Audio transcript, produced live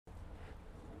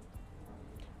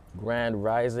Grand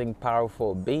Rising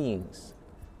Powerful Beings.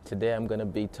 Today I'm going to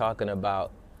be talking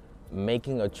about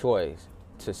making a choice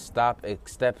to stop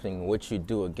accepting what you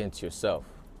do against yourself.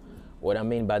 What I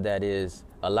mean by that is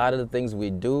a lot of the things we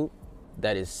do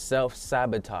that is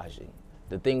self-sabotaging,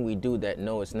 the thing we do that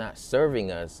no, it's not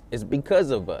serving us, is because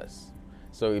of us.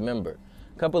 So remember,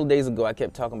 a couple of days ago I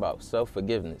kept talking about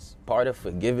self-forgiveness. Part of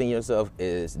forgiving yourself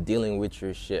is dealing with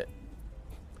your shit.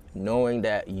 Knowing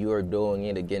that you're doing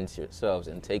it against yourselves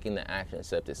and taking the action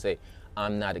step to say,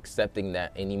 I'm not accepting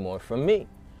that anymore from me.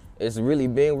 It's really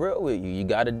being real with you. You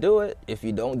got to do it. If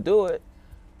you don't do it,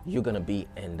 you're going to be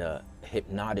in the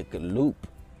hypnotic loop.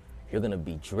 You're going to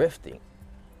be drifting.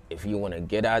 If you want to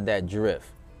get out of that drift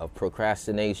of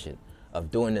procrastination,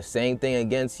 of doing the same thing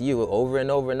against you over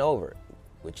and over and over,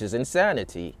 which is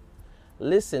insanity,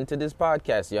 listen to this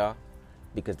podcast, y'all,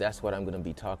 because that's what I'm going to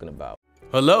be talking about.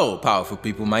 Hello, powerful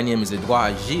people. My name is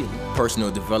Edouard Gilles,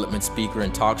 personal development speaker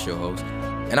and talk show host,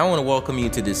 and I want to welcome you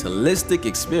to this holistic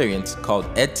experience called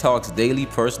Ed Talks Daily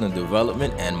Personal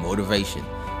Development and Motivation.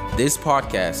 This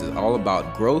podcast is all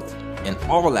about growth in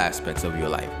all aspects of your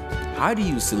life. How do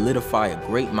you solidify a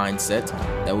great mindset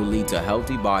that will lead to a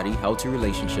healthy body, healthy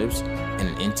relationships, and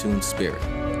an in-tune spirit?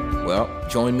 Well,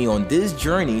 join me on this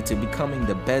journey to becoming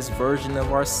the best version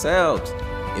of ourselves.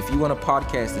 If you want a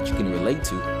podcast that you can relate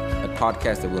to, a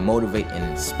podcast that will motivate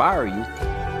and inspire you,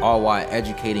 all while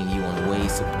educating you on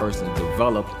ways to personally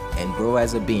develop and grow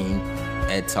as a being,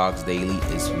 Ed Talks Daily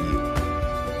is for you.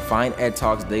 Find Ed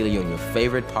Talks Daily on your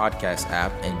favorite podcast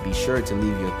app and be sure to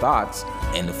leave your thoughts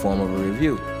in the form of a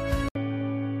review.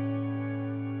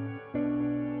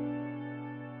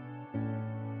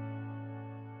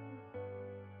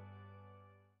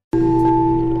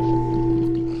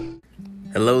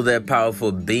 Hello there,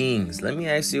 powerful beings. Let me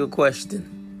ask you a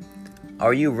question.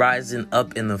 Are you rising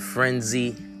up in a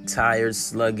frenzy, tired,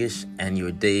 sluggish, and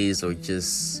your days are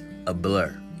just a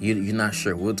blur? You're not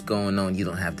sure what's going on. You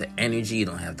don't have the energy. You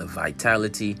don't have the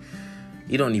vitality.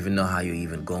 You don't even know how you're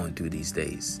even going through these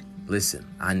days. Listen,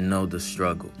 I know the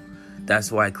struggle.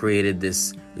 That's why I created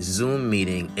this Zoom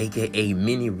meeting, aka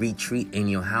mini retreat in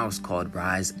your house called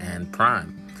Rise and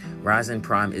Prime. Rise and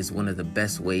Prime is one of the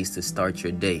best ways to start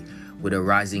your day with a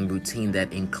rising routine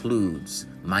that includes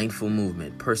mindful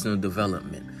movement, personal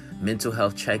development, mental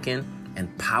health check-in,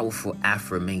 and powerful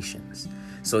affirmations.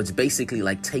 So it's basically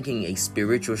like taking a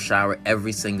spiritual shower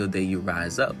every single day you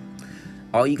rise up.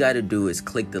 All you got to do is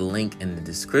click the link in the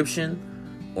description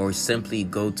or simply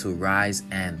go to Rise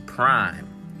and Prime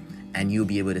and you'll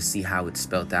be able to see how it's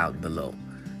spelled out below.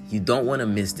 You don't want to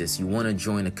miss this. You want to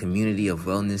join a community of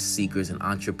wellness seekers and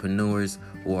entrepreneurs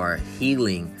who are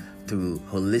healing through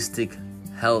holistic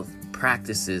health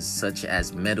practices such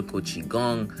as medical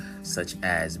qigong, such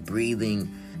as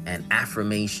breathing and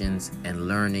affirmations, and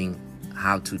learning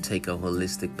how to take a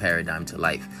holistic paradigm to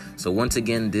life. So once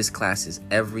again, this class is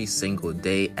every single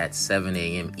day at 7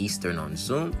 a.m. Eastern on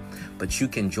Zoom, but you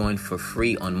can join for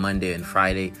free on Monday and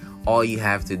Friday. All you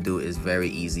have to do is very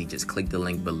easy. Just click the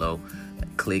link below,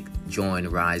 click Join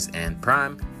Rise and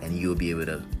Prime, and you'll be able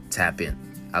to tap in.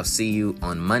 I'll see you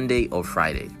on Monday or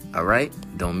Friday. All right?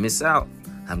 Don't miss out.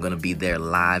 I'm going to be there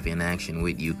live in action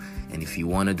with you. And if you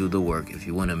want to do the work, if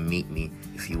you want to meet me,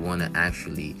 if you want to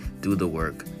actually do the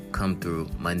work, come through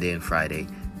Monday and Friday.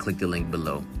 Click the link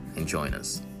below and join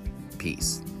us.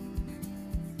 Peace.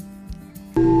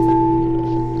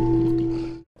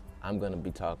 I'm going to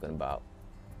be talking about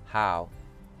how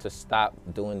to stop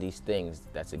doing these things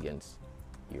that's against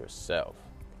yourself.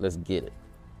 Let's get it.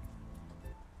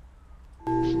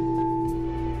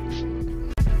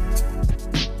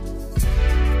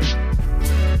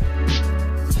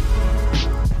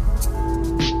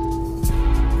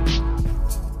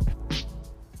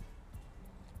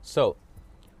 So,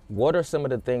 what are some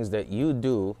of the things that you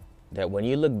do that when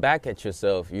you look back at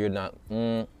yourself, you're not,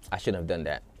 I shouldn't have done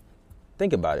that.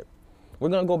 Think about it. We're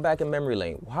going to go back in memory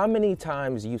lane. How many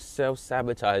times you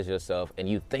self-sabotage yourself and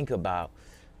you think about,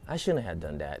 I shouldn't have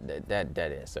done that. That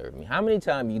didn't serve me. How many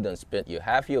times you done spent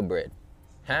half your bread,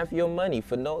 half your money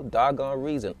for no doggone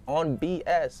reason on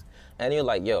BS? And you're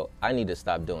like, yo, I need to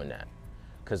stop doing that.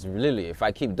 Because really, if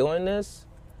I keep doing this,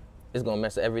 it's going to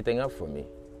mess everything up for me.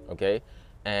 Okay?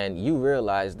 And you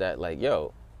realize that, like,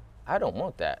 yo, I don't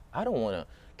want that. I don't want to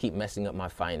keep messing up my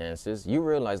finances. You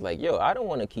realize, like, yo, I don't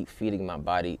want to keep feeding my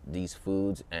body these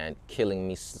foods and killing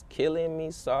me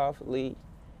softly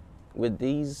with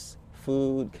these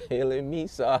food, killing me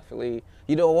softly.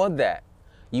 You don't want that.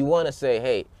 You want to say,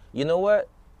 hey, you know what?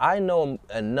 I know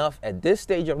enough at this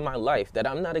stage of my life that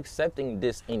I'm not accepting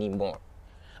this anymore.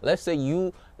 Let's say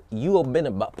you have been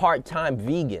a part-time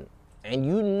vegan and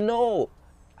you know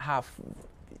how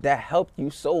that helped you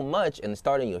so much in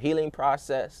starting your healing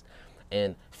process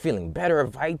and feeling better,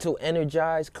 vital,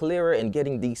 energized, clearer, and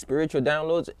getting these spiritual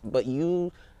downloads, but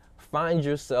you find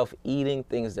yourself eating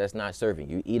things that's not serving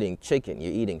you. Eating chicken,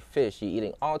 you're eating fish, you're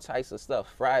eating all types of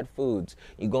stuff, fried foods.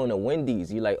 You're going to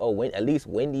Wendy's, you're like, oh, at least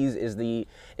Wendy's is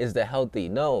the healthy.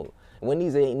 No,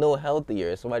 Wendy's ain't no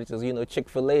healthier. Somebody says,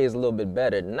 Chick-fil-A is a little bit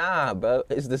better. Nah, bro,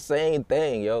 it's the same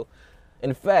thing, yo.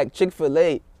 In fact,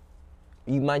 Chick-fil-A,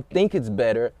 you might think it's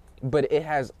better, but it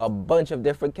has a bunch of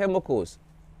different chemicals.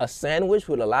 A sandwich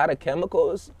with a lot of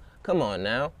chemicals? Come on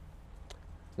now.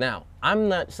 Now, I'm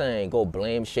not saying go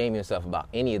blame, shame yourself about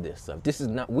any of this stuff.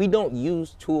 We don't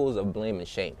use tools of blame and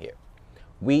shame here.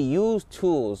 We use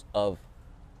tools of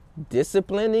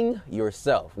disciplining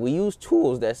yourself. We use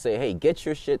tools that say, hey, get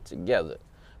your shit together,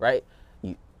 right?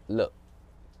 Look,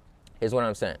 here's what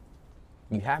I'm saying.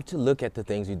 You have to look at the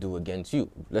things you do against you.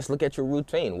 Let's look at your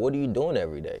routine. What are you doing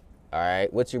every day? All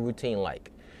right, what's your routine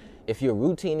like? If your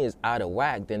routine is out of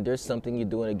whack, then there's something you're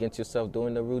doing against yourself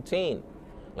doing the routine.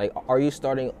 Like, are you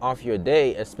starting off your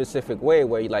day a specific way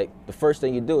where the first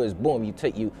thing you do is boom,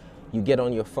 you get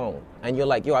on your phone and you're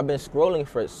like, yo, I've been scrolling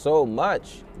for so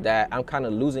much that I'm kind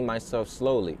of losing myself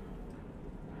slowly.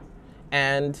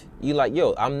 And you're like,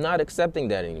 yo, I'm not accepting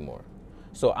that anymore.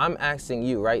 So I'm asking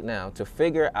you right now to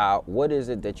figure out what is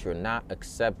it that you're not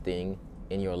accepting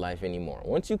in your life anymore.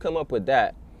 Once you come up with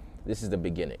that, this is the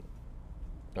beginning,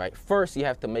 right? First, you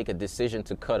have to make a decision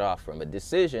to cut off from. A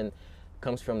decision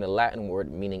comes from the Latin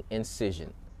word meaning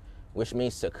incision, which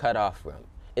means to cut off from.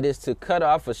 It is to cut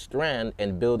off a strand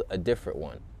and build a different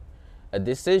one. A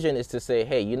decision is to say,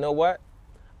 hey, you know what?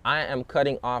 I am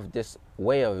cutting off this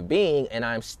way of being and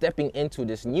I'm stepping into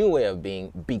this new way of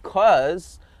being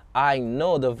because I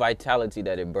know the vitality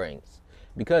that it brings.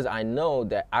 Because I know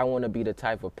that I want to be the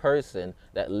type of person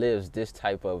that lives this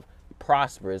type of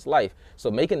prosperous life.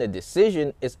 So making a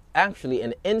decision is actually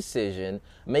an incision,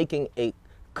 making a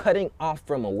cutting off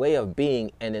from a way of being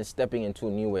and then stepping into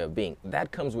a new way of being.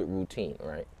 That comes with routine,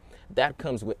 right? That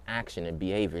comes with action and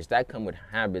behaviors. That comes with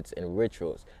habits and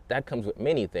rituals. That comes with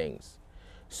many things.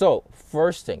 So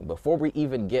first thing, before we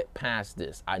even get past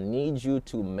this, I need you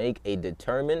to make a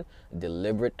determined,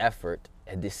 deliberate effort,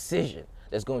 a decision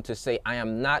that's going to say, I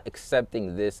am not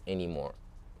accepting this anymore.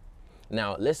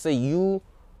 Now, let's say you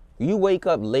wake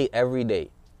up late every day.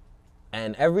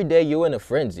 And every day you're in a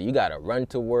frenzy. You gotta run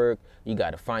to work. You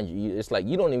gotta it's like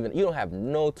you don't have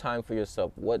no time for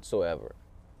yourself whatsoever.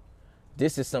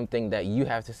 This is something that you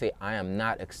have to say, I am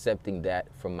not accepting that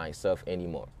from myself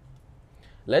anymore.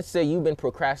 Let's say you've been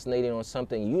procrastinating on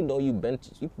something, you've been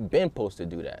supposed to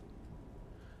do that.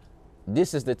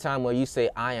 This is the time where you say,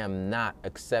 I am not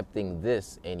accepting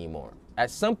this anymore.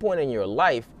 At some point in your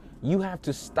life, you have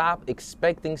to stop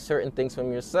expecting certain things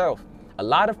from yourself. A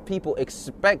lot of people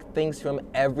expect things from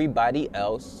everybody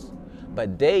else,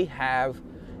 but they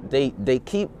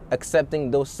keep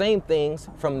accepting those same things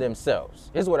from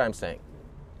themselves. Here's what I'm saying.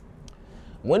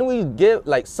 When we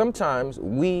sometimes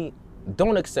we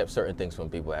don't accept certain things from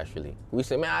people, actually. We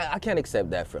say, man, I can't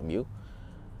accept that from you.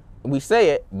 We say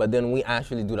it, but then we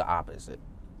actually do the opposite,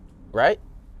 right?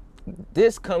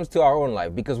 This comes to our own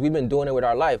life because we've been doing it with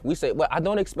our life. We say, well, I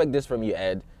don't expect this from you,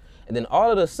 Ed. And then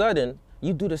all of a sudden,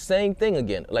 you do the same thing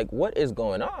again. Like, what is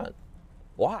going on?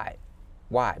 Why?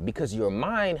 Why? Because your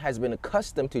mind has been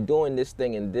accustomed to doing this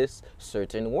thing in this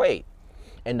certain way.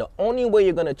 And the only way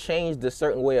you're going to change this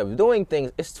certain way of doing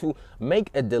things is to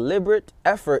make a deliberate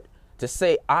effort to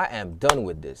say, I am done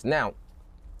with this. Now,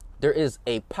 there is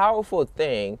a powerful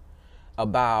thing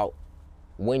about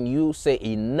when you say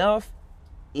enough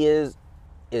is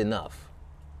enough.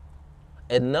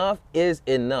 Enough is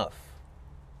enough.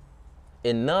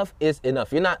 Enough is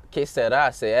enough. You're not que sera,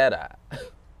 será.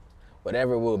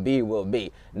 Whatever will be, will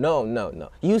be.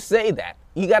 No. You say that.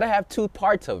 You got to have two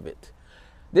parts of it.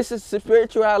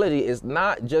 Spirituality is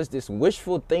not just this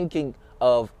wishful thinking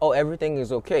of, oh, everything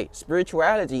is okay.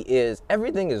 Spirituality is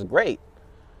everything is great.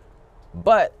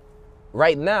 But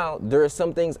right now, there are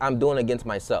some things I'm doing against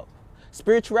myself.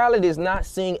 Spirituality is not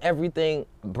seeing everything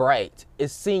bright.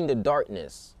 It's seeing the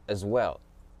darkness as well.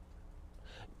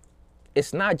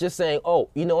 It's not just saying, oh,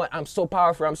 you know what? I'm so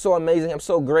powerful. I'm so amazing. I'm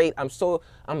so great.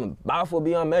 I'm powerful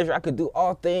beyond measure. I could do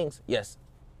all things. Yes,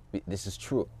 this is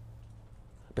true.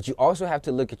 But you also have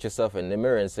to look at yourself in the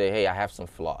mirror and say, hey, I have some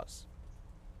flaws.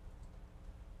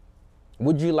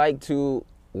 Would you like to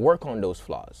work on those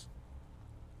flaws?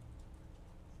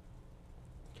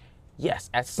 Yes,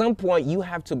 at some point you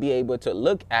have to be able to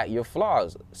look at your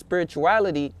flaws.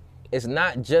 Spirituality is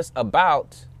not just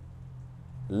about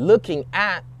looking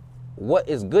at what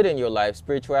is good in your life.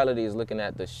 Spirituality is looking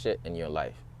at the shit in your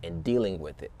life. and dealing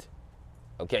with it.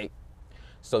 Okay?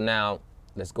 So now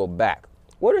let's go back.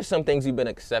 What are some things you've been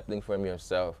accepting from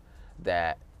yourself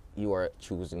that you are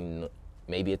choosing?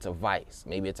 Maybe it's a vice,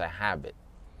 maybe it's a habit.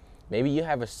 Maybe you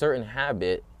have a certain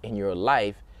habit in your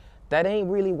life that ain't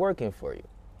really working for you.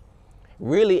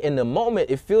 Really, in the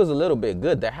moment, it feels a little bit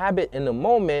good. The habit in the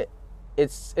moment, it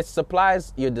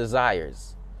supplies your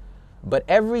desires. But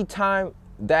every time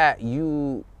that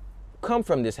you come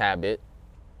from this habit,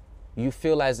 you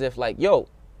feel as if like, yo,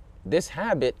 this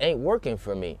habit ain't working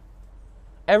for me.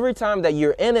 Every time that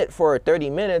you're in it for 30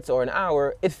 minutes or an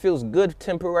hour, it feels good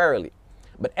temporarily.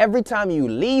 But every time you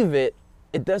leave it,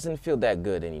 it doesn't feel that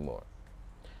good anymore.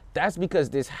 That's because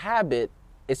this habit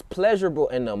is pleasurable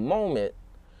in the moment,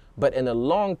 but in the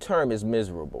long term is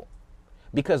miserable.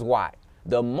 Because why?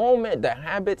 The moment the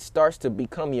habit starts to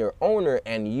become your owner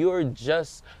and you're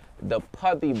just the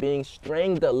puppy being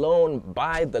stringed along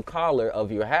by the collar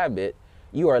of your habit,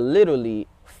 you are literally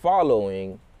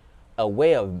following a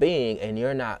way of being and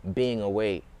you're not being a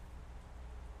way.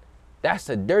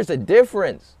 There's a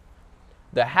difference.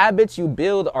 The habits you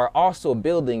build are also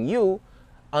building you.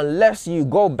 Unless you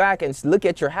go back and look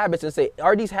at your habits and say,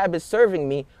 are these habits serving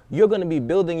me? You're going to be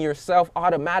building yourself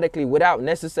automatically without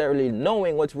necessarily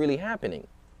knowing what's really happening.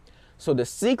 So the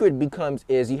secret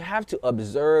is you have to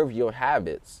observe your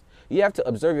habits. You have to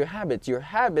observe your habits. Your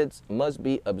habits must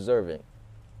be observing.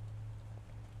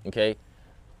 Okay?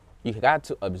 You got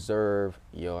to observe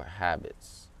your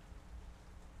habits.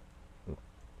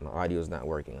 My audio's not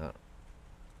working, huh?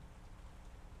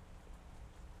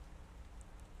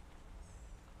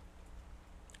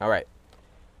 All right.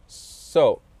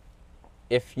 So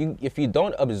if you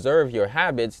don't observe your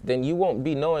habits, then you won't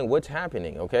be knowing what's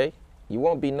happening, okay? You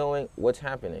won't be knowing what's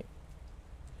happening.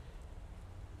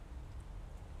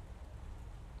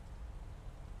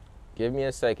 Give me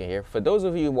a second here. For those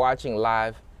of you watching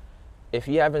live, if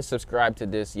you haven't subscribed to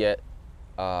this yet,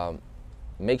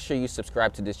 make sure you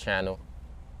subscribe to this channel,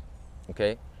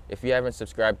 okay? If you haven't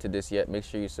subscribed to this yet, make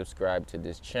sure you subscribe to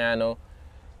this channel.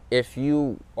 If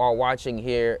you are watching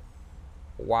here,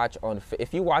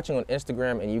 if you're watching on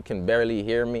Instagram and you can barely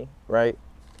hear me, right?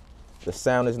 The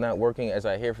sound is not working as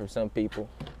I hear from some people.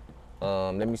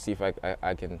 Let me see if I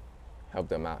can help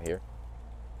them out here.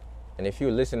 And if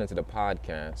you're listening to the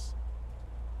podcast,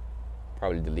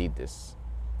 probably delete this.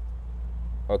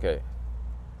 Okay.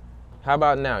 How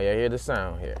about now? You hear the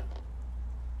sound here?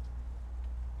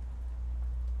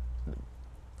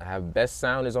 I have best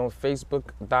sound is on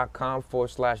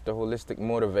facebook.com/The Holistic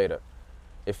Motivator.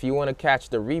 If you want to catch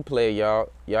the replay,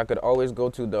 y'all could always go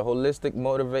to The Holistic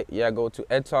Motivator. Yeah, go to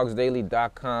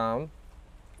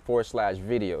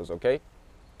edtalksdaily.com/videos, okay?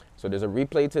 So there's a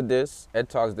replay to this,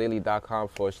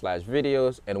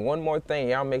 edtalksdaily.com/videos. And one more thing,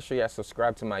 y'all make sure y'all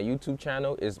subscribe to my YouTube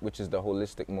channel, which is The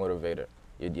Holistic Motivator.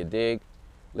 You dig?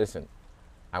 Listen,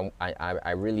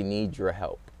 I really need your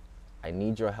help. I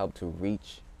need your help to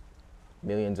reach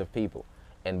millions of people.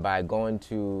 And by going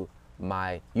to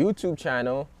my YouTube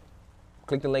channel,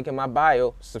 click the link in my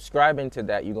bio, subscribing to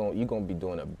that, you're gonna be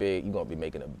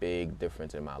making a big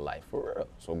difference in my life, for real.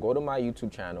 So go to my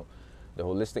YouTube channel, The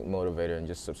Holistic Motivator, and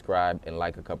just subscribe and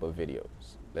like a couple of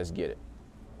videos. Let's get it.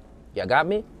 Y'all got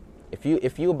me?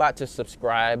 If you about to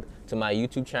subscribe to my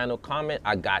YouTube channel, comment,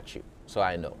 I got you. So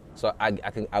I know. So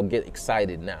I'll get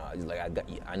excited now. It's like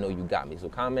I know you got me. So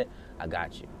comment, I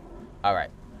got you. All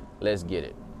right. Let's get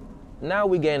it. Now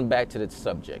we're getting back to the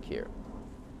subject here.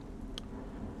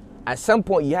 At some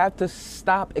point, you have to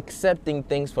stop accepting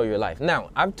things for your life. Now,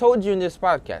 I've told you in this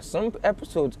podcast, some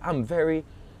episodes I'm very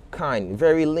kind,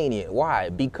 very lenient. Why?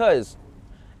 Because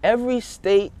every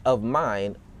state of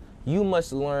mind, you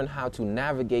must learn how to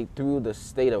navigate through the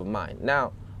state of mind.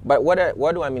 Now, but what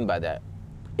do I mean by that?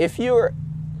 If you're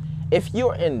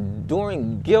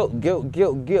enduring guilt,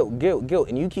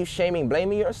 and you keep shaming,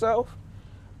 blaming yourself,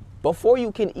 before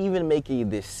you can even make a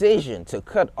decision to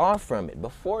cut off from it,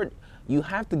 you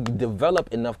have to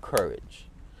develop enough courage.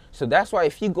 So that's why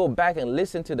if you go back and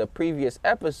listen to the previous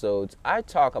episodes, I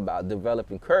talk about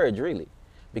developing courage, really,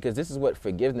 because this is what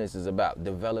forgiveness is about,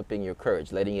 developing your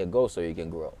courage, letting it go so you can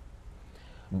grow.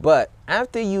 But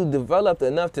after you developed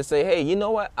enough to say, hey, you know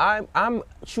what, I'm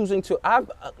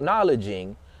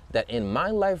acknowledging that in my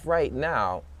life right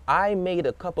now, I made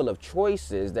a couple of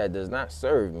choices that does not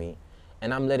serve me,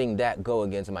 and I'm letting that go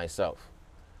against myself.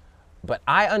 But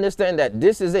I understand that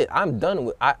this is it. I'm done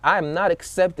with I'm not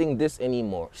accepting this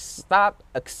anymore. Stop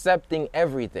accepting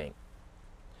everything.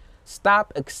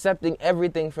 Stop accepting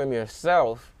everything from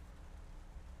yourself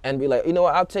and be like, you know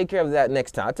what, I'll take care of that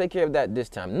next time. I'll take care of that this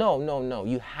time. No.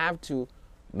 You have to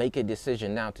make a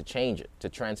decision now to change it, to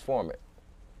transform it.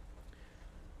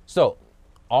 So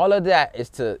all of that is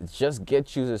to just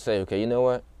get you to say, okay, you know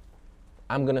what?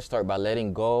 I'm going to start by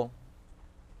letting go,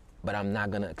 but I'm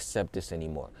not going to accept this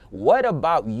anymore. What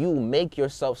about you make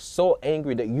yourself so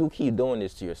angry that you keep doing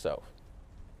this to yourself?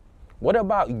 What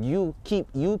about you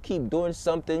keep doing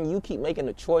something, you keep making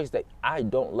a choice that I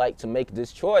don't like to make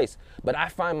this choice, but I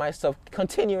find myself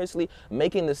continuously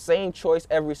making the same choice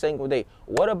every single day.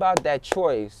 What about that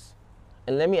choice?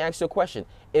 And let me ask you a question.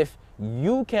 If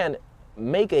you can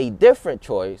make a different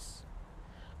choice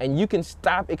and you can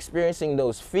stop experiencing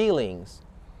those feelings,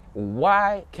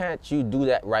 why can't you do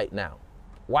that right now?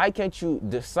 Why can't you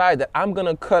decide that I'm going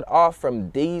to cut off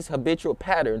from these habitual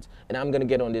patterns and I'm going to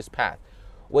get on this path?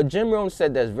 What Jim Rohn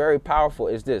said that's very powerful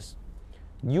is this: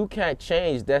 you can't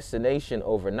change destination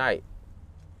overnight,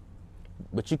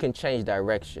 but you can change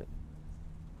direction.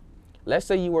 Let's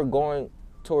say you were going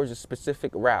towards a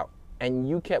specific route and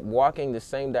you kept walking the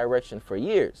same direction for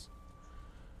years.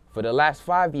 For the last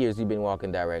 5 years, you've been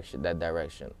walking that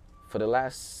direction. For the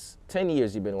last 10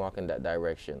 years, you've been walking that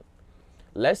direction.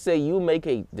 Let's say you make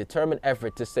a determined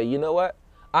effort to say, you know what?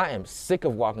 I am sick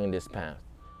of walking this path.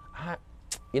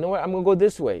 You know what? I'm going to go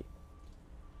this way.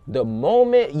 The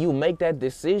moment you make that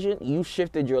decision, you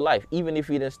shifted your life, even if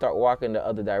you didn't start walking the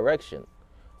other direction.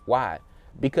 Why?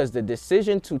 Because the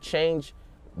decision to change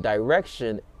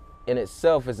direction in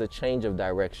itself is a change of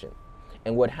direction.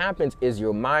 And what happens is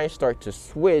your mind starts to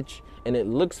switch and it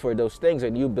looks for those things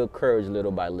and you build courage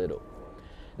little by little.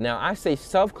 Now, I say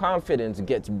self-confidence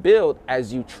gets built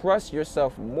as you trust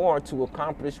yourself more to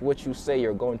accomplish what you say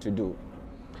you're going to do.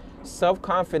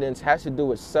 Self-confidence has to do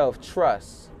with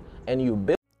self-trust, and you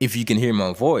build. If you can hear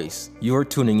my voice, you're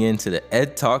tuning in to the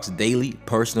Ed Talks Daily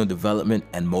Personal Development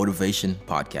and Motivation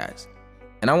Podcast.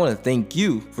 And I want to thank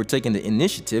you for taking the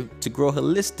initiative to grow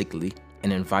holistically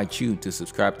and invite you to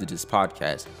subscribe to this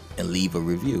podcast and leave a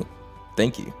review.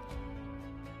 Thank you.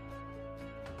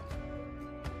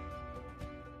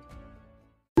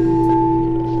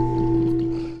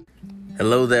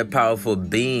 Hello there, powerful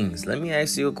beings. Let me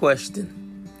ask you a question.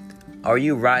 Are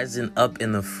you rising up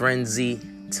in a frenzy,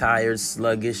 tired,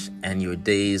 sluggish, and your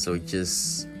days are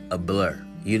just a blur?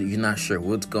 You're not sure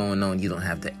what's going on. You don't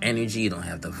have the energy. You don't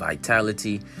have the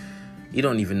vitality. You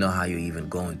don't even know how you're even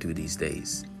going through these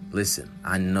days. Listen,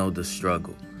 I know the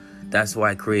struggle. That's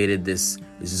why I created this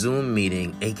Zoom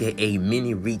meeting, aka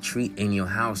mini retreat in your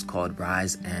house called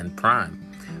Rise and Prime.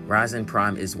 Rise and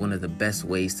Prime is one of the best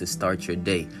ways to start your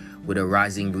day with a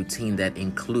rising routine that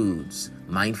includes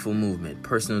mindful movement,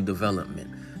 personal development,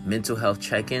 mental health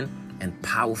check-in, and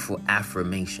powerful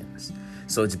affirmations.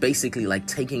 So it's basically like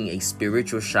taking a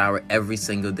spiritual shower every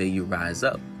single day you rise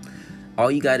up.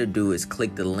 All you got to do is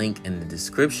click the link in the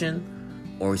description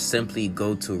or simply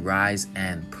go to Rise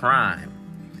and Prime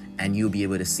and you'll be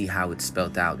able to see how it's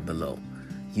spelled out below.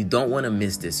 You don't want to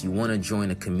miss this. You want to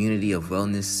join a community of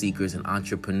wellness seekers and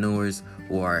entrepreneurs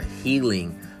who are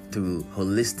healing through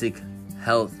holistic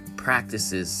health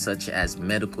practices such as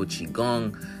medical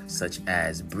qigong, such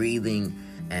as breathing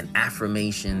and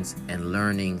affirmations, and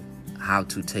learning how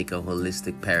to take a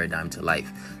holistic paradigm to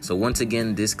life. So once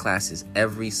again, this class is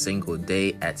every single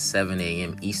day at 7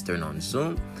 a.m. Eastern on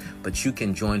Zoom, but you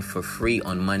can join for free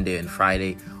on Monday and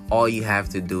Friday. All you have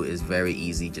to do is very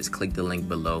easy. Just click the link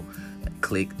below,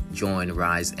 click Join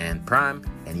Rise and Prime,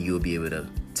 and you'll be able to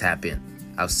tap in.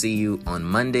 I'll see you on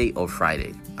Monday or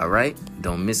Friday. All right?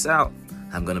 Don't miss out.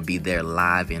 I'm going to be there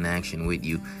live in action with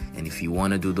you. And if you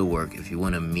want to do the work, if you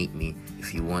want to meet me,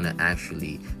 if you want to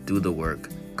actually do the work,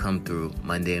 come through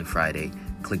Monday and Friday.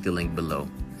 Click the link below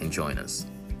and join us.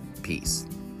 Peace.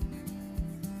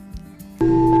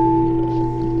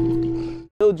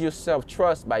 Build your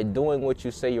self-trust by doing what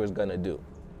you say you're going to do.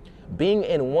 Being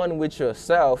in one with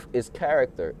yourself is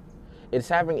character. It's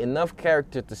having enough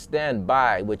character to stand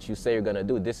by what you say you're going to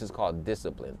do. This is called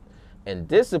discipline. And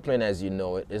discipline, as you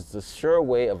know it, is the sure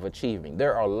way of achieving.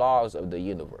 There are laws of the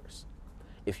universe.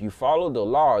 If you follow the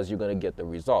laws, you're going to get the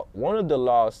result. One of the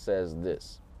laws says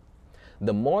this: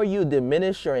 the more you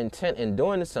diminish your intent in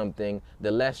doing something, the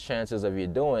less chances of you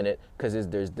doing it, because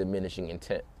there's diminishing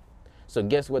intent. So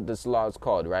guess what this law is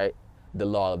called, right? The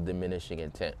law of diminishing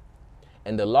intent.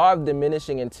 And the law of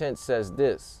diminishing intent says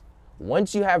this: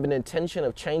 once you have an intention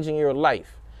of changing your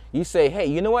life, you say, hey,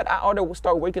 you know what? I ought to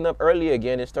start waking up early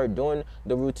again and start doing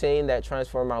the routine that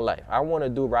transformed my life. I want to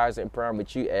do Rise and Prime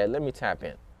with you, Ed. Let me tap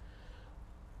in.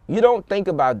 You don't think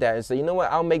about that and say, you know what?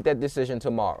 I'll make that decision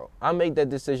tomorrow. I'll make that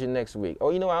decision next week.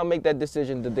 Or, you know what? I'll make that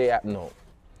decision the day after. No.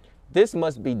 This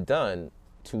must be done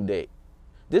today.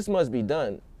 This must be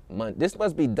done. This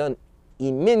must be done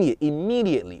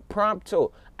immediately.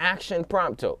 Prompto. Action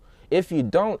prompto. If you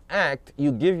don't act,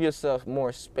 you give yourself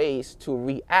more space to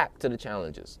react to the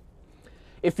challenges.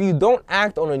 If you don't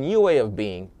act on a new way of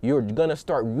being, you're going to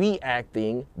start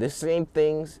reacting the same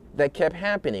things that kept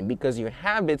happening, because your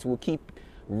habits will keep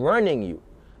running you.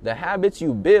 The habits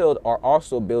you build are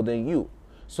also building you.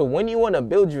 So when you want to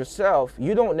build yourself,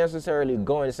 you don't necessarily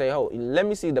go and say, oh, let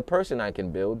me see the person I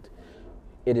can build.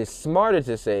 It is smarter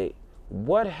to say,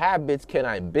 what habits can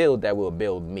I build that will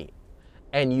build me?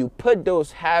 And you put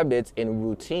those habits in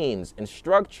routines and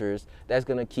structures that's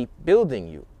going to keep building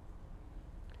you.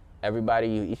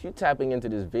 Everybody, if you're tapping into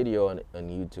this video on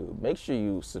YouTube, make sure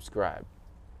you subscribe.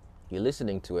 You're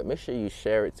listening to it, make sure you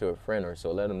share it to a friend or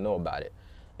so, let them know about it.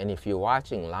 And if you're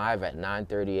watching live at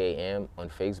 9:30 a.m. on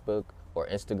Facebook or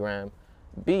Instagram,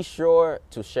 be sure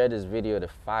to share this video to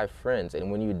 5 friends. And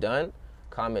when you're done,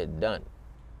 comment done.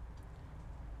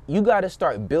 You got to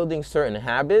start building certain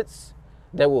habits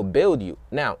that will build you.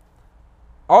 Now,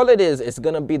 all it is, it's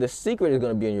going to be, the secret is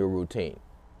going to be in your routine.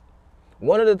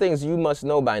 One of the things you must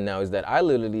know by now is that I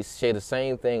literally say the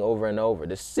same thing over and over.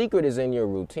 The secret is in your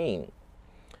routine.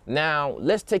 Now,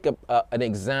 let's take an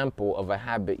example of a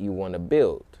habit you want to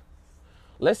build.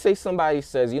 Let's say somebody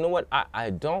says, you know what,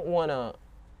 I don't want to,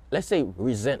 let's say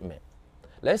resentment.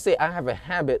 Let's say I have a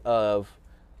habit of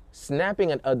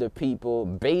snapping at other people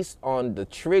based on the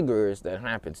triggers that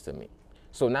happens to me.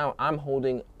 So now I'm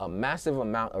holding a massive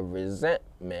amount of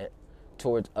resentment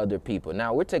towards other people.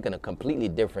 Now we're taking a completely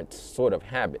different sort of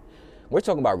habit. We're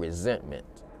talking about resentment.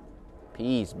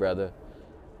 Peace, brother.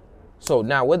 So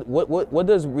now what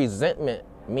does resentment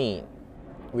mean?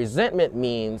 Resentment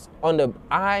means on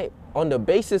the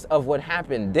basis of what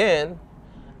happened then,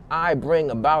 I bring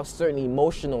about certain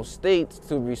emotional states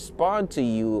to respond to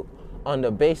you on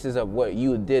the basis of what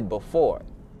you did before.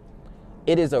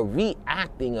 It is a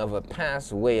reacting of a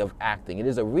past way of acting. It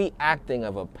is a reacting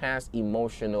of a past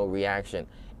emotional reaction.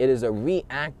 It is a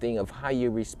reacting of how you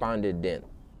responded then.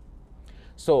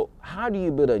 So how do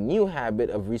you build a new habit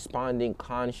of responding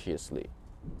consciously?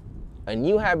 A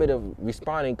new habit of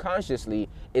responding consciously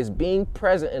is being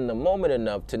present in the moment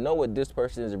enough to know what this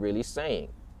person is really saying,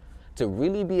 to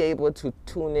really be able to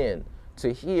tune in,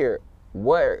 to hear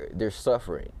where they're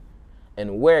suffering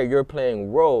and where you're playing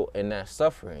a role in that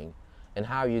suffering, and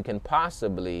how you can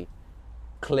possibly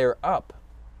clear up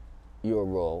your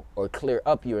role or clear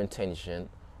up your intention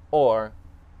or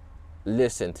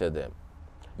listen to them.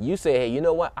 You say, hey, you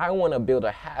know what? I want to build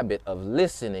a habit of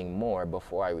listening more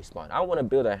before I respond. I want to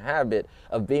build a habit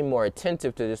of being more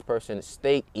attentive to this person's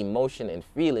state, emotion, and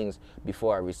feelings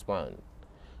before I respond.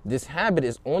 This habit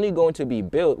is only going to be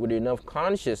built with enough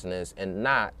consciousness and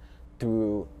not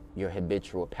through your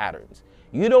habitual patterns.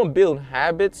 You don't build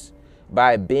habits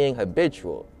by being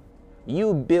habitual.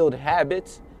 You build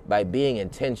habits by being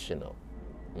intentional.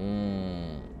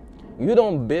 You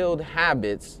don't build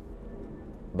habits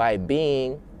by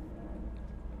being,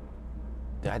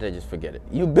 I just forget it.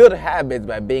 You build habits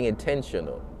by being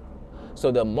intentional. So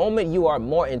the moment you are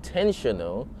more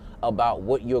intentional about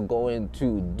what you're going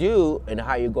to do and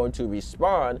how you're going to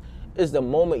respond is the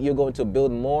moment you're going to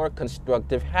build more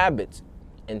constructive habits.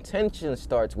 Intention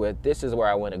starts with, this is where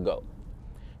I want to go.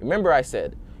 Remember I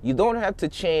said, you don't have to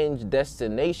change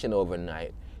destination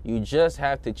overnight. You just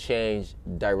have to change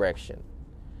direction.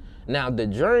 Now, the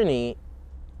journey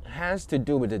has to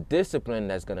do with the discipline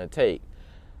that's going to take.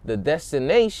 The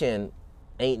destination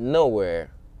ain't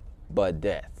nowhere but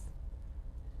death.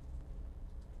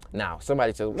 Now,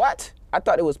 somebody says, what? I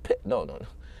thought it was No.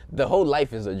 The whole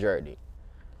life is a journey.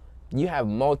 You have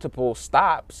multiple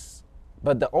stops,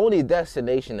 but the only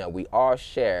destination that we all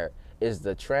share is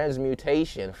the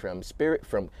transmutation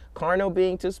from carnal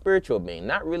being to spiritual being.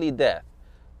 Not really death,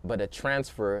 but a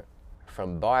transfer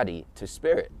from body to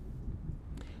spirit.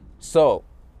 So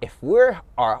if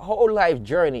our whole life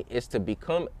journey is to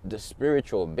become the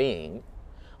spiritual being,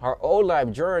 our whole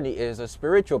life journey is a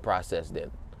spiritual process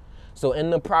then. So in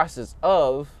the process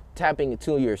of tapping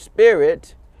into your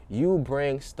spirit, you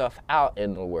bring stuff out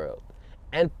in the world.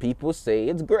 And people say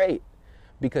it's great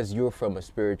because you're from a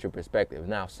spiritual perspective.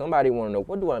 Now, somebody want to know,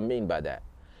 what do I mean by that?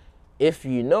 If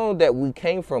you know that we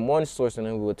came from one source and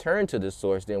then we return to the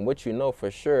source, then what you know for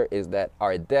sure is that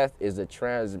our death is a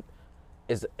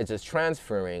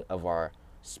transferring of our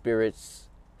spirits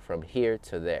from here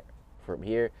to there, from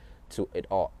here to it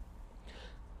all.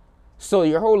 So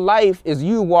your whole life is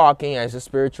you walking as a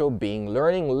spiritual being,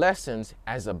 learning lessons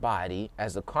as a body,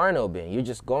 as a carnal being. You're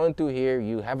just going through here.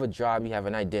 You have a job, you have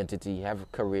an identity, you have a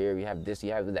career, you have this,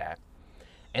 you have that.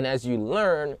 And as you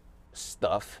learn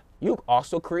stuff, you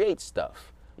also create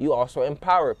stuff. You also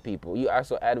empower people. You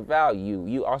also add value.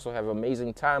 You also have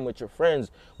amazing time with your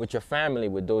friends, with your family,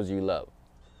 with those you love.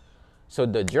 So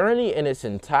the journey in its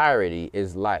entirety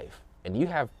is life. And you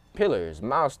have pillars,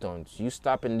 milestones. You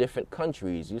stop in different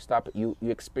countries. You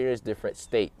experience different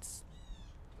states.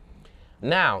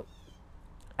 Now,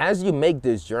 as you make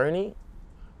this journey,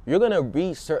 you're going to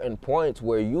reach certain points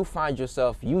where you find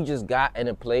yourself, you just got in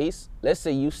a place. Let's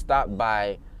say you stopped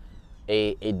by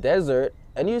a desert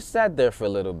and you sat there for a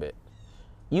little bit.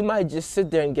 You might just sit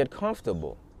there and get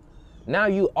comfortable. Now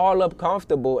you all up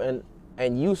comfortable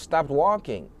and you stopped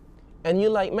walking. And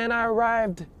you're like, man, I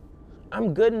arrived.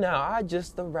 I'm good now. I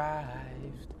just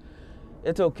arrived.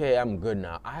 It's okay. I'm good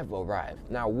now. I've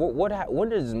arrived. Now, when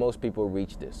does most people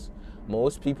reach this?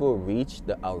 Most people reach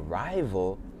the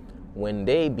arrival when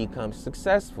they become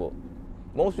successful.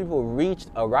 Most people reach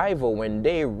arrival when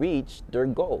they reach their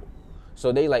goal.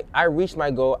 So they like, I reached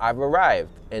my goal, I've arrived.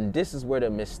 And this is where the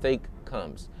mistake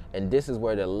comes. And this is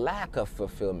where the lack of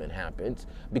fulfillment happens,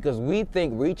 because we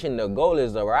think reaching the goal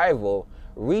is arrival.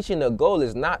 Reaching the goal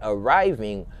is not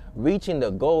arriving. Reaching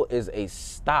the goal is a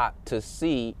stop to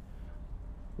see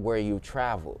where you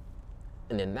travel.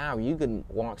 And then now you can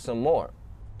walk some more.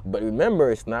 But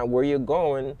remember, it's not where you're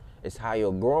going, it's how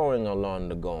you're growing along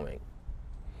the going.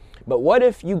 But what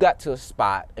if you got to a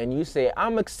spot and you say,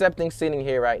 I'm accepting sitting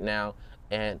here right now,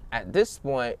 and at this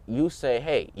point you say,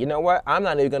 hey, you know what? I'm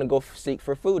not even gonna go seek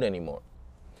for food anymore.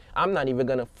 I'm not even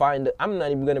gonna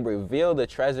reveal the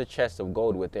treasure chest of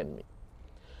gold within me.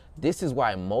 This is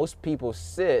why most people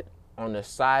sit on the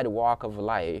sidewalk of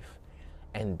life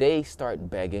and they start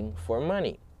begging for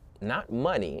money. Not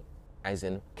money as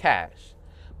in cash,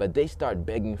 but they start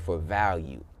begging for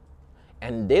value.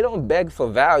 And they don't beg for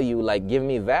value like give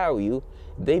me value.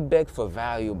 They beg for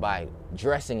value by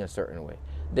dressing a certain way.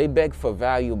 They beg for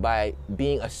value by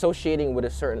associating with a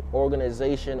certain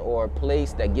organization or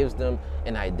place that gives them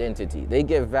an identity. They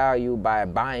get value by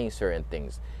buying certain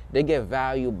things. They get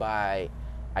value by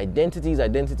identities,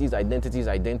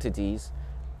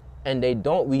 and they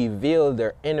don't reveal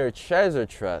their inner treasure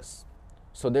trust.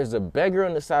 So there's a beggar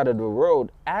on the side of the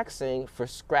road asking for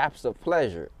scraps of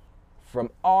pleasure from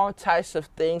all types of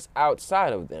things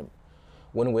outside of them,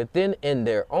 when within in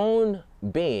their own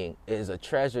being is a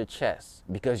treasure chest,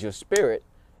 because your spirit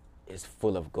is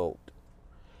full of gold.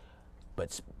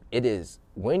 But it is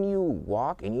when you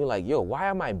walk and you're like, yo, why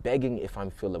am I begging if I'm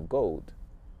full of gold?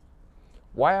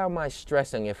 Why am I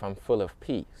stressing if I'm full of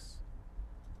peace?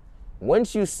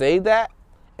 Once you say that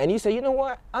and you say, you know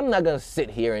what, I'm not gonna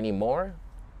sit here anymore.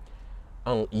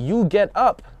 You get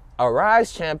up.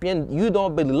 Arise, champion. You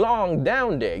don't belong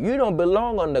down there. You don't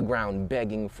belong on the ground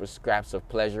begging for scraps of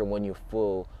pleasure when you're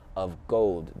full of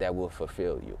gold that will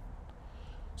fulfill you.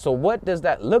 So what does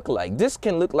that look like? This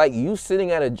can look like you sitting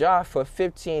at a job for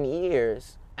 15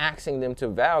 years asking them to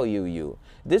value you.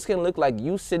 This can look like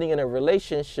you sitting in a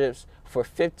relationships for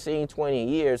 15, 20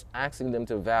 years asking them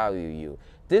to value you.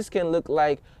 This can look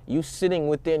like you sitting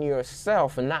within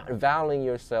yourself and not valuing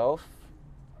yourself,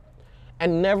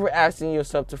 and never asking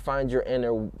yourself to find your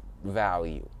inner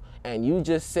value. And you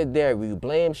just sit there, you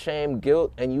blame, shame,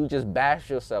 guilt, and you just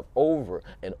bash yourself over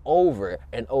and over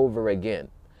and over again.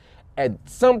 At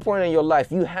some point in your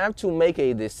life, you have to make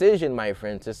a decision, my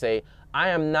friend, to say, I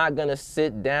am not gonna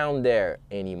sit down there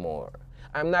anymore.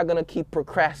 I'm not gonna keep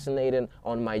procrastinating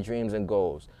on my dreams and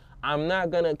goals. I'm not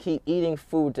gonna keep eating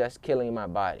food that's killing my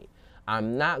body.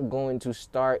 I'm not going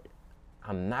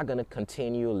to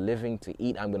continue living to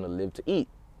eat. I'm going to live to eat.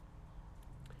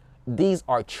 These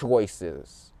are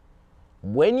choices.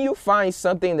 When you find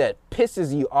something that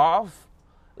pisses you off,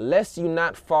 lest you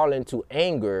not fall into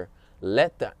anger,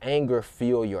 let the anger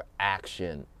fuel your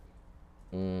action.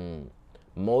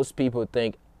 Most people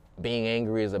think being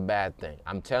angry is a bad thing.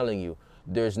 I'm telling you,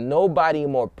 there's nobody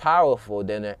more powerful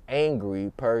than an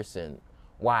angry person.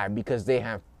 Why? Because they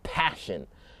have passion.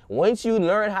 Once you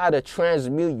learn how to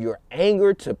transmute your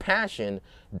anger to passion,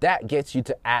 that gets you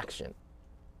to action.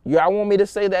 Y'all want me to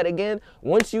say that again?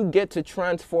 Once you get to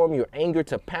transform your anger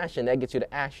to passion, that gets you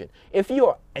to action. If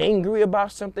you're angry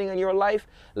about something in your life,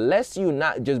 let's you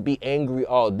not just be angry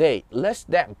all day.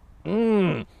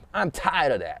 I'm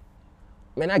tired of that.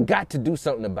 Man, I got to do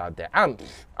something about that. I'm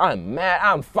mad,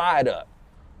 I'm fired up.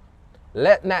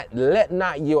 Let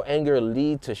not your anger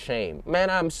lead to shame. Man,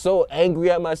 I'm so angry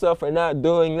at myself for not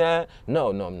doing that.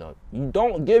 No. You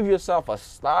don't give yourself a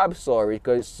sob story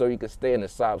so you can stay in the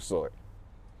sob story.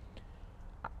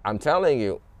 I'm telling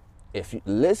you, if you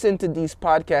listen to these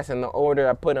podcasts in the order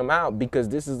I put them out, because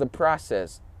this is the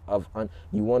process of,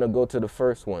 you want to go to the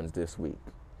first ones this week.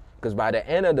 Because by the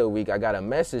end of the week, I got a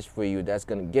message for you that's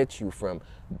going to get you from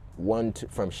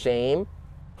from shame,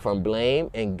 from blame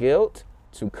and guilt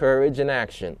to courage and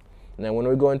action. Now, when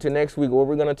we go into next week, what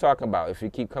we're going to talk about, if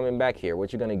you keep coming back here,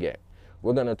 what you're going to get?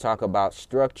 We're going to talk about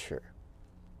structure.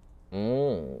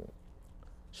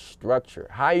 Structure.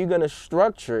 How are you going to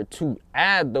structure to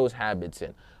add those habits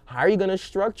in? How are you going to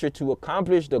structure to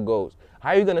accomplish the goals? How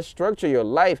are you going to structure your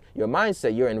life, your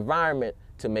mindset, your environment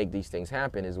to make these things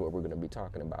happen is what we're going to be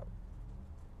talking about.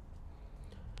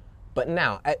 But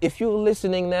now, if you're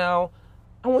listening now,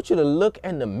 I want you to look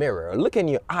in the mirror, look in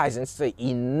your eyes and say,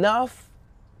 enough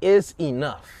is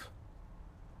enough.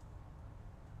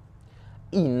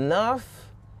 Enough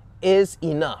is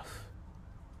enough.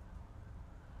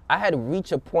 I had to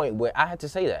reach a point where I had to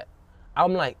say that.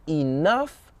 I'm like,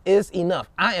 enough is enough.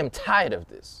 I am tired of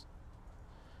this.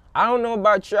 I don't know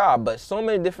about y'all, but so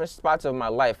many different spots of my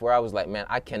life where I was like, man,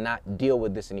 I cannot deal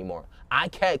with this anymore. I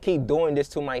can't keep doing this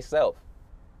to myself.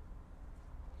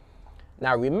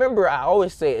 Now, remember, I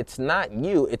always say it's not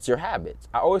you, it's your habits.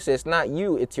 I always say it's not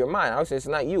you, it's your mind. I always say it's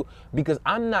not you, because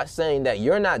I'm not saying that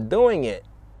you're not doing it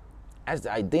as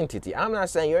the identity. I'm not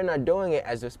saying you're not doing it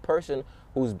as this person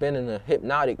who's been in a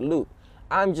hypnotic loop.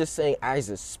 I'm just saying as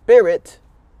a spirit,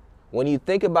 when you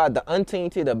think about the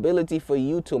untainted ability for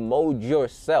you to mold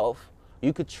yourself,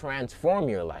 you could transform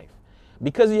your life.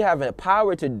 Because you have the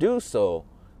power to do so,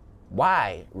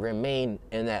 why remain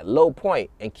in that low point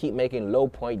and keep making low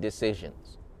point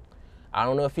decisions? I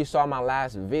don't know if you saw my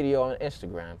last video on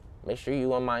Instagram. Make sure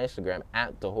you on my Instagram,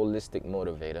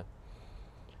 @theholisticmotivator.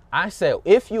 I said,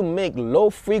 if you make low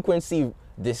frequency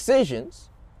decisions,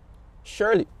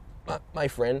 surely, my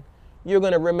friend, you're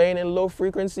going to remain in low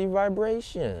frequency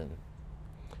vibration.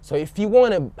 So if you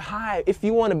want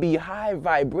to be high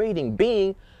vibrating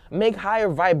being, make higher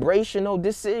vibrational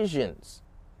decisions.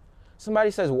 Somebody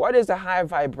says, what is a high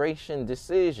vibration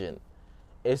decision?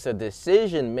 It's a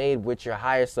decision made with your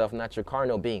higher self, not your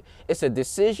carnal being. It's a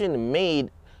decision made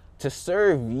to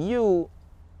serve you,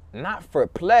 not for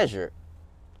pleasure,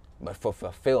 but for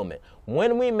fulfillment.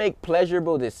 When we make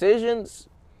pleasurable decisions,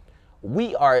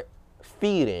 we are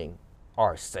feeding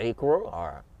our sacral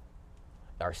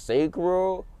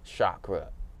chakra.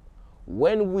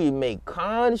 When we make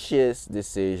conscious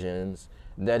decisions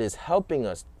that is helping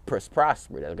us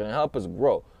prosper, that's going to help us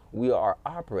grow, we are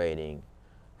operating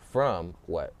from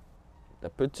what? The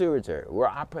pituitary. We're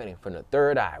operating from the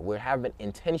third eye. We're having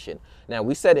intention. Now,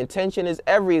 we said intention is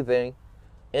everything.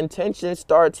 Intention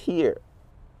starts here.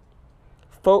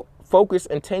 Focus,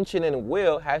 intention, and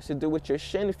will has to do with your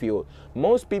shin field.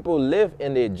 Most people live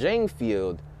in their jing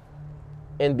field,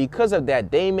 and because of that,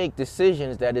 they make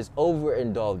decisions that is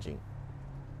overindulging.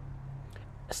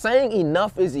 Saying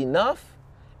enough is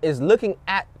looking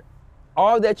at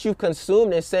all that you've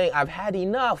consumed and saying, I've had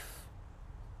enough.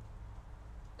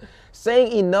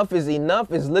 Saying enough is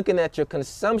looking at your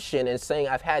consumption and saying,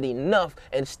 I've had enough,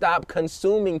 and stop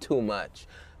consuming too much.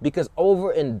 Because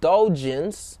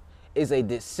overindulgence is a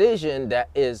decision that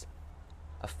is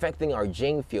affecting our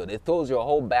jing field. It throws your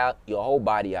whole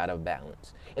body out of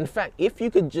balance. In fact, if you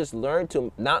could just learn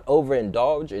to not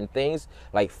overindulge in things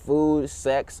like food,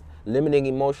 sex, limiting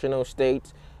emotional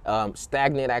states,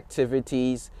 stagnant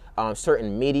activities,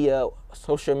 certain media,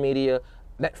 social media,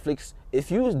 Netflix, if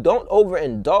you don't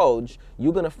overindulge,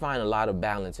 you're going to find a lot of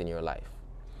balance in your life.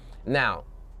 Now,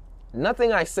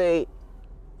 nothing I say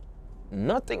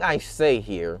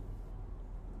here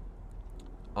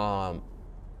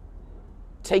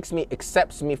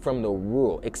accepts me from the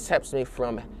rule, accepts me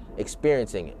from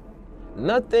experiencing it.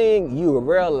 Nothing you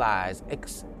realize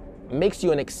makes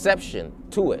you an exception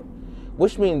to it,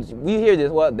 which means we hear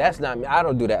this, well, that's not me, I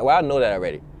don't do that, well, I know that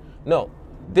already. No,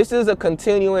 this is a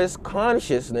continuous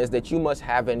consciousness that you must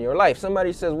have in your life.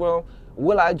 Somebody says, well,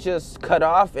 will I just cut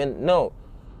off? And no,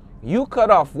 you cut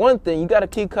off one thing, you got to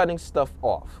keep cutting stuff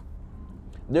off.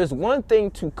 There's one thing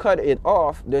to cut it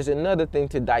off, there's another thing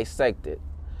to dissect it.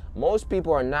 Most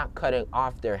people are not cutting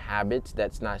off their habits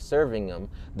that's not serving them.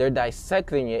 They're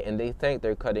dissecting it and they think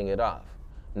they're cutting it off.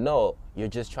 No, you're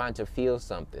just trying to feel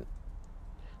something.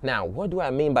 Now, what do I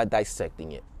mean by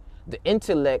dissecting it? The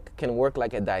intellect can work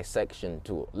like a dissection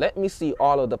tool. Let me see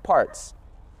all of the parts.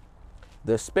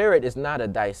 The spirit is not a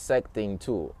dissecting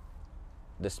tool.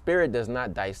 The spirit does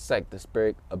not dissect, the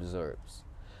spirit observes.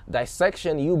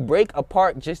 Dissection, you break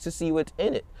apart just to see what's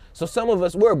in it. So some of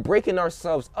us, we're breaking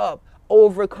ourselves up,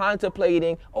 over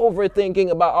contemplating, overthinking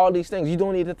about all these things. You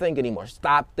don't need to think anymore.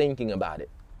 Stop thinking about it.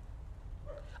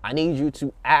 I need you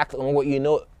to act on what you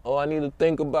know. Oh, I need to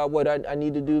think about what I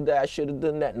need to do that. I should have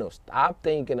done that. No, stop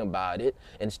thinking about it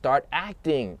and start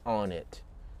acting on it.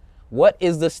 What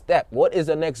is the step? What is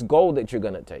the next goal that you're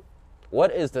going to take?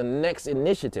 What is the next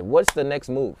initiative? What's the next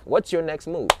move? What's your next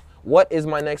move? What is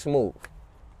my next move?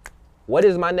 What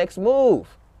is my next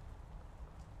move?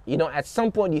 You know, at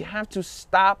some point you have to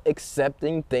stop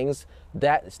accepting things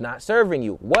that is not serving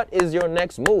you. What is your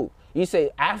next move? You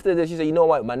say after this, you say, you know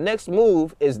what? My next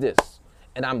move is this,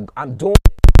 and I'm doing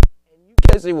it. And you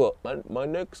can say, well, my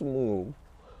next move,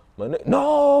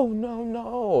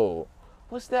 no.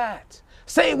 What's that?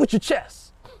 Say it with your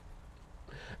chest.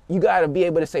 You gotta be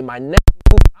able to say, my next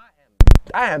move,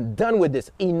 I am done with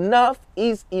this. Enough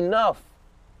is enough.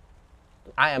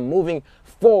 I am moving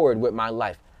forward with my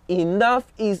life. Enough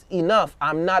is enough.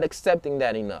 I'm not accepting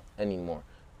that enough anymore.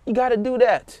 You got to do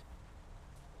that.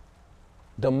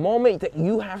 The moment that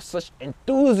you have such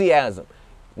enthusiasm,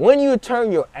 when you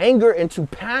turn your anger into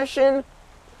passion,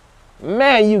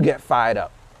 man, you get fired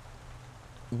up.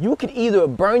 You could either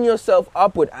burn yourself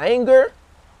up with anger,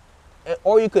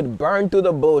 or you could burn through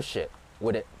the bullshit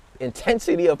with an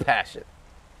intensity of passion.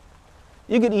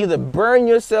 You could either burn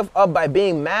yourself up by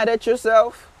being mad at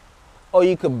yourself, or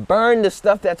you could burn the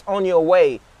stuff that's on your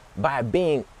way by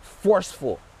being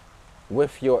forceful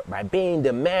by being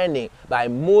demanding, by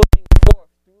moving forth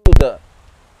through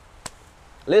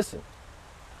listen,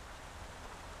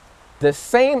 the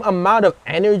same amount of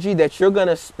energy that you're going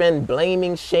to spend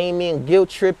blaming, shaming, guilt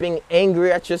tripping,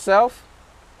 angry at yourself,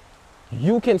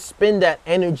 you can spend that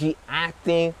energy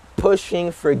acting,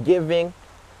 pushing, forgiving,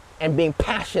 and being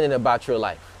passionate about your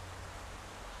life.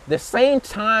 The same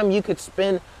time you could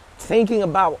spend thinking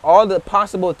about all the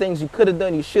possible things you could have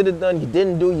done, you should have done, you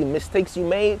didn't do, your mistakes you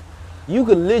made, you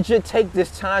could legit take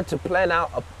this time to plan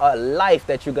out a life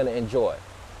that you're going to enjoy.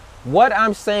 What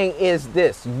I'm saying is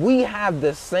this: we have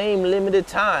the same limited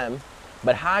time,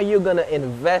 but how you're going to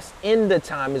invest in the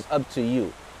time is up to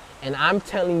you. And I'm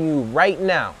telling you right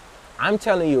now,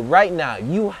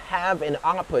 you have an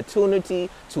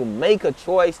opportunity to make a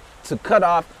choice to cut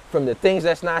off from the things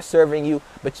that's not serving you,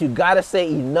 but you gotta say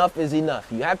enough is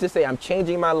enough. You have to say, I'm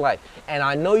changing my life. And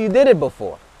I know you did it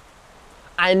before.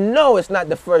 I know it's not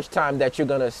the first time that you're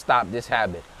gonna stop this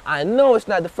habit. I know it's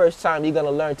not the first time you're gonna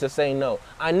learn to say no.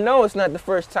 I know it's not the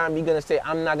first time you're gonna say,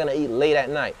 I'm not gonna eat late at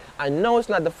night. I know it's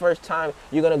not the first time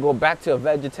you're gonna go back to a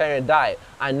vegetarian diet.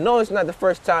 I know it's not the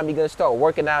first time you're gonna start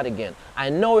working out again.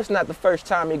 I know it's not the first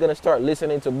time you're gonna start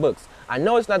listening to books. I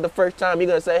know it's not the first time you're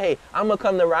gonna say, hey, I'm gonna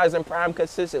come to Rise and Prime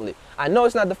consistently. I know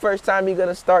it's not the first time you're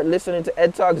gonna start listening to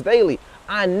Ed Talks Daily.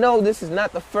 I know this is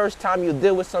not the first time you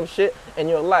deal with some shit in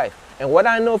your life. And what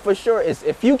I know for sure is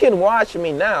if you can watch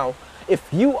me now, if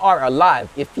you are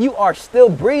alive, if you are still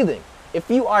breathing, if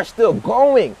you are still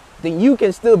going, then you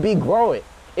can still be growing.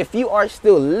 If you are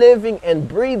still living and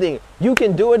breathing, you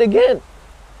can do it again.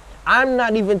 I'm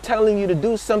not even telling you to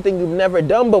do something you've never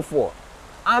done before.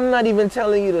 I'm not even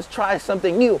telling you to try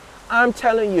something new. I'm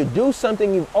telling you, do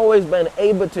something you've always been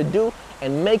able to do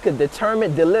and make a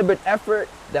determined, deliberate effort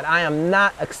that I am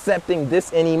not accepting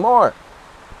this anymore.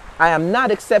 I am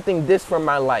not accepting this from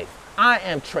my life. I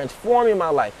am transforming my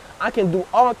life. I can do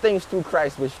all things through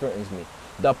Christ which strengthens me.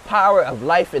 The power of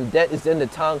life and death is in the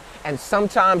tongue. And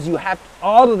sometimes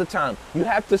all of the time, you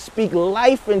have to speak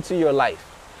life into your life.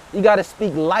 You got to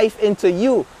speak life into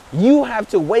you. You have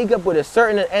to wake up with a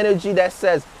certain energy that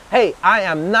says, hey, I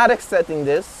am not accepting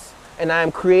this, and I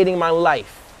am creating my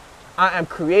life. I am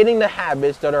creating the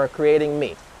habits that are creating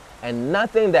me. And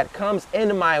nothing that comes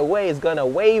in my way is going to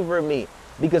waver me,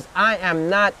 because I am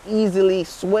not easily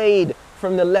swayed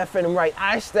from the left and right.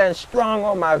 I stand strong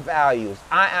on my values.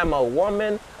 I am a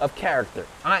woman of character.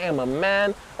 I am a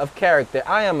man of character.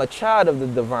 I am a child of the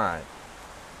divine.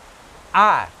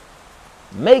 I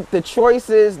make the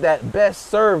choices that best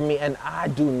serve me, and I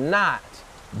do not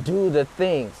do the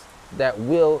things that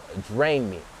will drain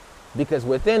me. Because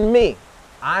within me,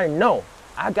 I know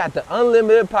I got the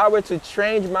unlimited power to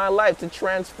change my life, to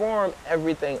transform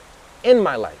everything in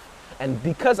my life. And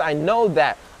because I know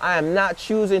that, I am not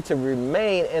choosing to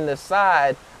remain in the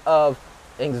side of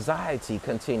anxiety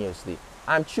continuously.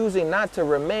 I'm choosing not to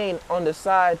remain on the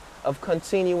side of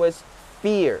continuous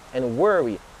fear and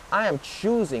worry. I am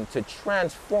choosing to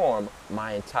transform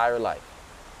my entire life.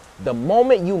 The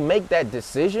moment you make that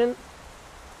decision,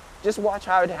 just watch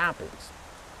how it happens.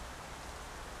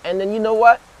 And then you know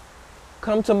what?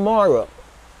 Come tomorrow,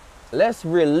 let's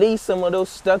release some of those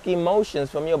stuck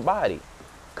emotions from your body.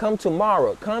 Come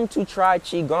tomorrow, come to Try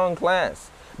Qigong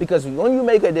class. Because when you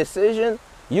make a decision,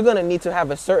 you're going to need to have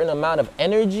a certain amount of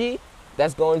energy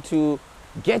that's going to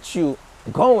get you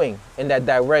going in that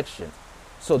direction.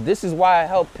 So this is why I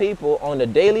help people on a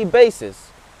daily basis.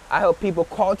 I help people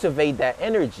cultivate that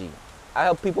energy. I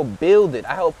help people build it.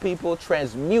 I help people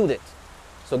transmute it.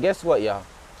 So guess what, y'all?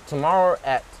 Tomorrow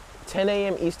at 10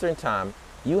 a.m. Eastern Time,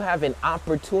 you have an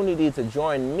opportunity to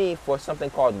join me for something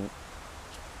called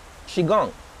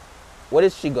Qigong. What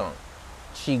is Qigong?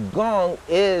 Qigong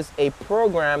is a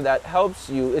program that helps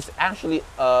you. It's actually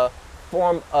a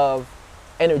form of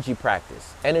energy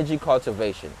practice, energy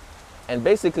cultivation. And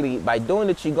basically, by doing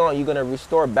the Qigong, you're going to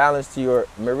restore balance to your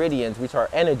meridians, which are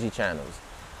energy channels.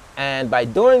 And by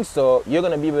doing so, you're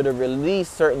going to be able to release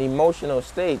certain emotional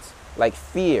states like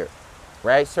fear,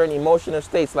 right? Certain emotional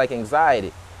states like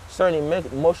anxiety, certain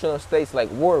emotional states like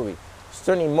worry,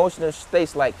 certain emotional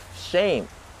states like shame,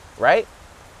 right?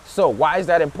 So why is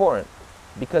that important?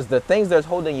 Because the things that's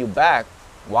holding you back,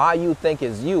 why you think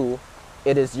is you,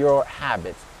 it is your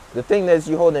habits. The thing that's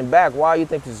you holding back, why you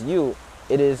think is you,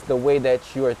 it is the way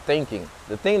that you're thinking.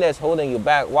 The thing that's holding you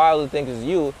back, why you think is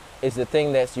you, is the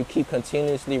thing that you keep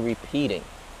continuously repeating.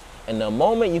 And the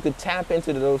moment you could tap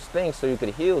into those things so you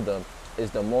could heal them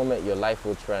is the moment your life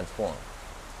will transform.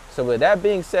 So with that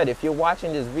being said, if you're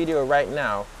watching this video right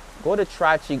now, go to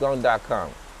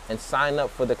tryqigong.com and sign up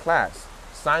for the class.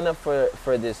 Sign up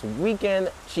for this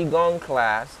weekend Qigong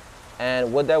class.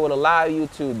 And what that will allow you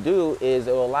to do is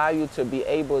it will allow you to be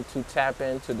able to tap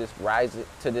into this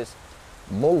this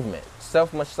movement,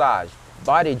 self-massage,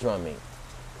 body drumming,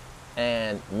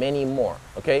 and many more,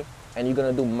 okay? And you're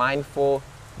gonna do mindful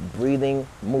breathing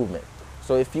movement.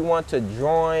 So if you want to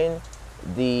join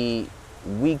the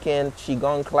weekend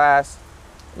Qigong class,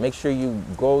 make sure you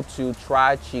go to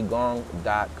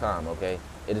tryqigong.com, okay?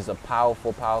 It is a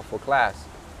powerful, powerful class.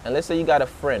 And let's say you got a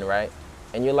friend, right?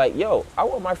 And you're like, yo, I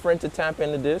want my friend to tap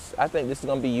into this. I think this is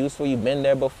gonna be useful. You've been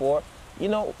there before. You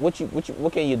know, what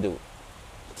can you do?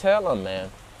 Tell them,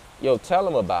 man. Yo, tell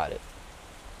them about it,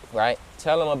 right?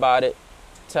 Tell them about it.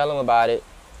 Tell them about it.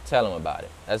 Tell them about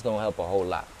it. That's gonna help a whole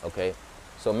lot, okay?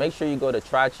 So make sure you go to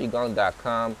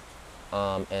tryqigong.com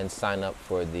and sign up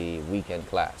for the weekend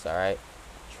class, all right?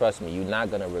 Trust me, you're not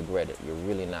gonna regret it. You're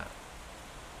really not.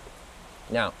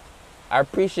 Now, I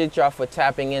appreciate y'all for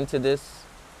tapping into this.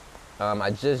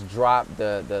 I just dropped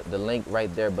the link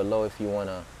right there below. If you want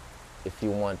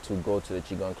to go to the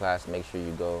Qigong class, make sure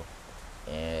you go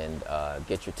and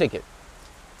get your ticket.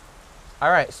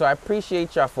 All right, so I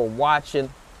appreciate y'all for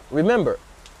watching. Remember,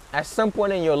 at some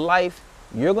point in your life,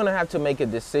 you're gonna have to make a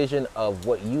decision of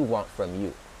what you want from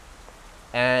you.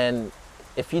 And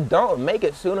if you don't make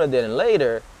it sooner than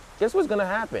later, guess what's gonna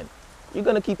happen? You're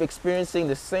gonna keep experiencing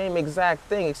the same exact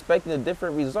thing, expecting a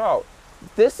different result.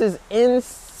 This is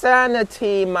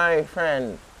insanity, my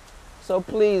friend. So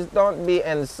please don't be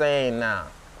insane now,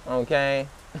 okay?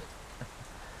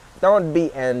 Don't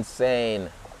be insane.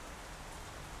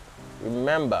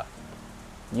 Remember,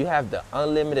 you have the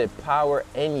unlimited power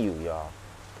in you, y'all,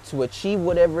 to achieve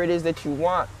whatever it is that you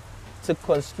want, to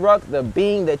construct the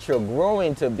being that you're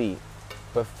growing to be.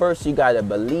 But first, you gotta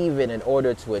believe it in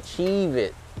order to achieve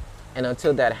it. And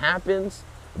until that happens,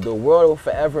 the world will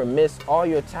forever miss all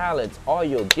your talents, all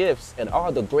your gifts, and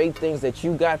all the great things that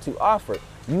you got to offer.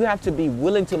 You have to be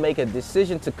willing to make a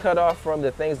decision to cut off from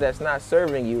the things that's not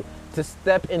serving you, to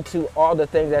step into all the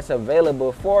things that's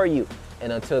available for you.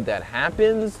 And until that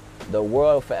happens, the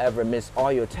world will forever miss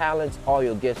all your talents, all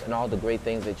your gifts, and all the great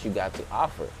things that you got to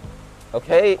offer.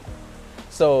 Okay?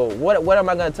 So what am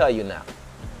I gonna tell you now?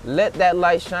 Let that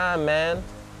light shine, man.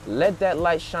 Let that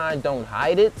light shine. Don't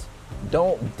hide it.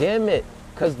 Don't dim it.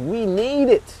 Because we need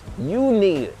it. You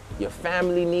need it. Your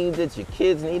family needs it. Your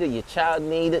kids need it. Your child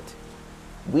needs it.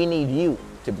 We need you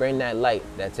to bring that light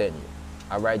that's in you.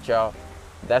 All right, y'all?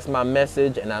 That's my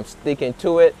message, and I'm sticking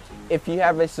to it. If you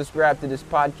haven't subscribed to this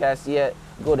podcast yet,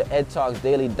 go to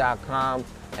edtalksdaily.com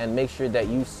and make sure that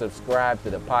you subscribe to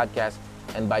the podcast.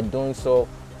 And by doing so,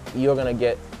 you're going to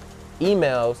get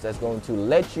emails that's going to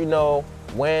let you know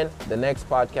when the next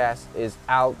podcast is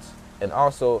out. And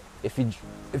also, if you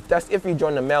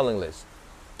join the mailing list.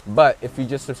 But if you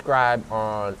just subscribe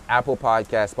on Apple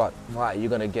Podcasts, Spotify, you're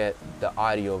gonna get the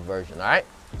audio version, all right?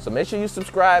 So make sure you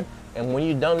subscribe, and when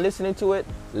you're done listening to it,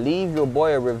 leave your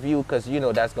boy a review, because you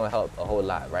know that's gonna help a whole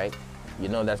lot, right? You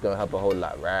know that's gonna help a whole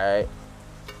lot, right?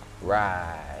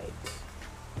 Right.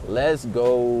 Let's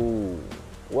go.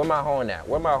 Where my horn at?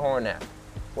 Where my horn at?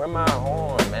 Where my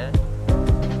horn, man?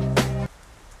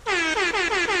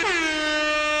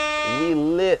 We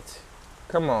lit.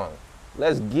 Come on.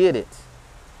 Let's get it.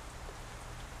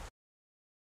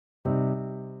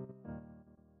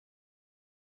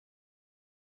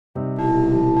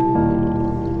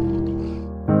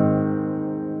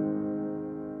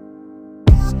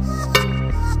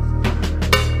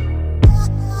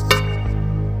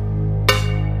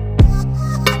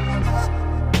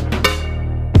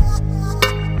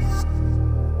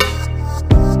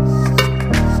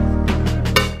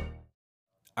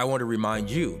 I want to remind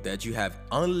you that you have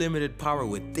unlimited power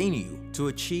within you to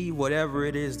achieve whatever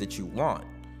it is that you want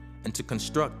and to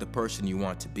construct the person you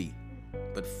want to be.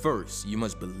 But first, you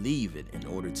must believe it in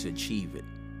order to achieve it.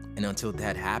 And until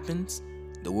that happens,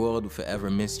 the world will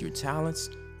forever miss your talents,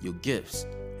 your gifts,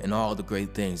 and all the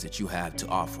great things that you have to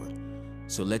offer.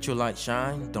 So let your light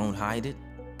shine, don't hide it,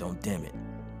 don't dim it.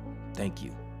 Thank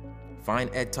you.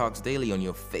 Find Ed Talks Daily on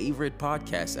your favorite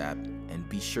podcast app and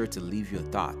be sure to leave your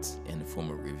thoughts in the form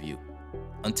of review.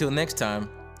 Until next time,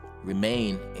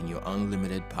 remain in your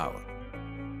unlimited power.